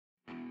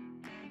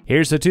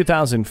Here's the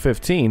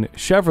 2015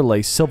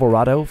 Chevrolet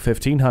Silverado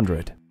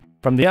 1500.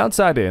 From the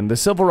outside in, the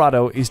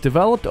Silverado is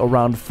developed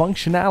around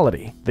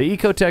functionality. The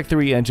Ecotec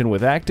 3 engine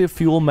with active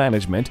fuel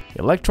management,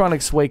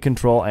 electronic sway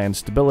control, and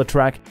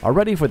StabiliTrak are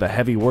ready for the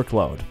heavy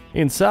workload.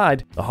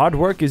 Inside, the hard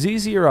work is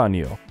easier on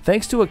you,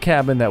 thanks to a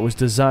cabin that was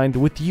designed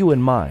with you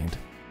in mind.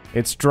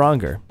 It's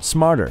stronger,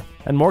 smarter,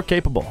 and more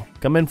capable.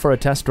 Come in for a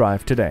test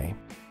drive today.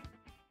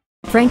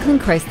 Franklin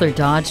Chrysler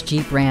Dodge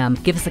Jeep Ram.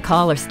 Give us a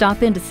call or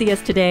stop in to see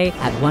us today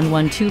at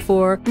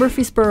 1124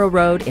 Murfreesboro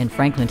Road in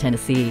Franklin,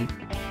 Tennessee.